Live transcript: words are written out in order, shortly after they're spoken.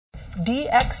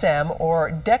DXM, or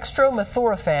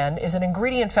Dextromethorphan, is an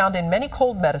ingredient found in many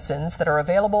cold medicines that are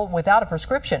available without a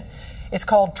prescription. It's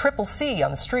called Triple C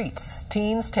on the streets.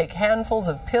 Teens take handfuls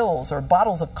of pills or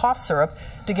bottles of cough syrup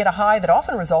to get a high that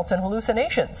often results in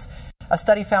hallucinations. A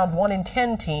study found 1 in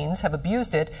 10 teens have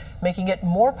abused it, making it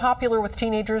more popular with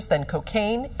teenagers than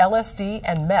cocaine, LSD,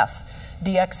 and meth.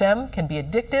 DXM can be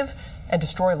addictive and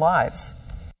destroy lives.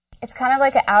 It's kind of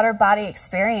like an outer body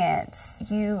experience.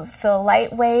 You feel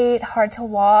lightweight, hard to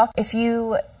walk. If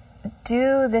you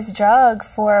do this drug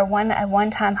for a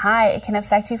one-time high, it can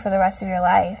affect you for the rest of your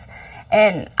life.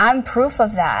 And I'm proof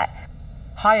of that.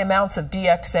 High amounts of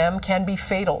DXM can be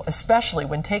fatal, especially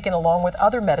when taken along with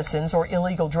other medicines or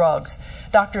illegal drugs.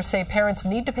 Doctors say parents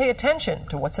need to pay attention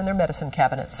to what's in their medicine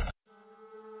cabinets.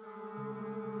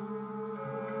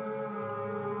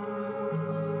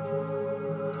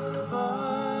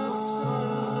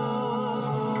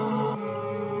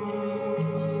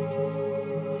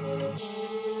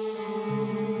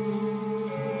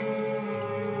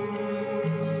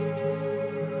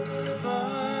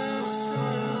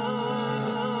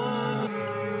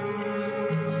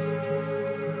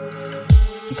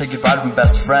 Take your body from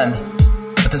best friend,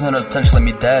 but there's no potential in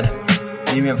me dead.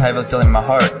 Leave me with heavy feeling in my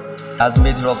heart. As the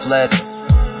major fled,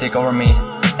 take over me,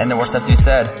 and the worst after you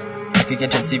said. I could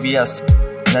get you at CVS,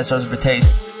 and that shows a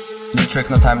taste. New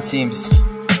trick, no time it seems.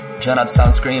 Drown out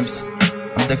sound screams.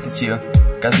 I'm addicted to you,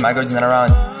 guys my goes in and around.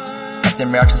 I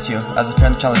same reaction to you, as the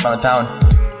parent challenge finally found.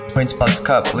 Putting to plastic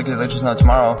cup, liquid like there's no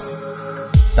tomorrow.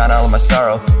 Found out all my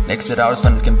sorrow, next to hours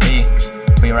when it can be.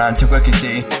 Being around too quick, you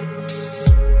see.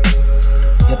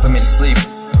 You put me to sleep,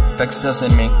 affect yourself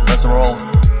in me, rest the world.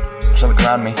 She'll look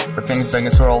around me, her fingers big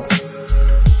and swirled.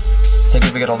 Take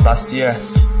a big old last year.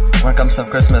 When it comes to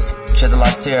Christmas, shed the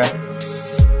last tear.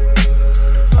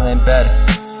 I lay in bed,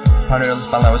 probably really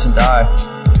finally I wish and die.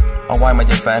 Oh why my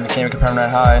dear friend, can't make a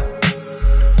permanent high.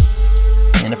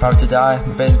 In the power to die,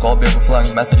 my face is gold, be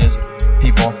overflowing messages.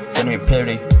 People sending me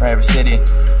pity from every city.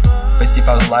 But you see if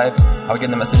I was alive, I would get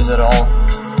the messages at all.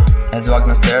 As I walk down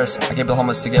the stairs, I gave the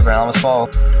homeless to give her and I almost fall.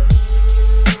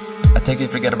 I take it to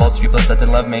forget about those people that said they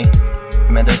love me.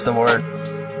 I mean, there's the word.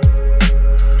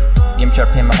 Give me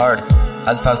sharp pain in my heart,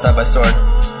 as if I was stabbed by a sword.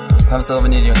 If I'm still ever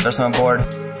need you, there's someone bored.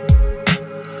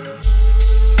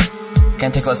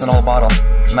 Can't take less than a whole bottle,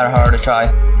 no matter how hard I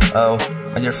try. Oh,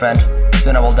 my dear friend,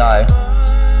 soon I will die.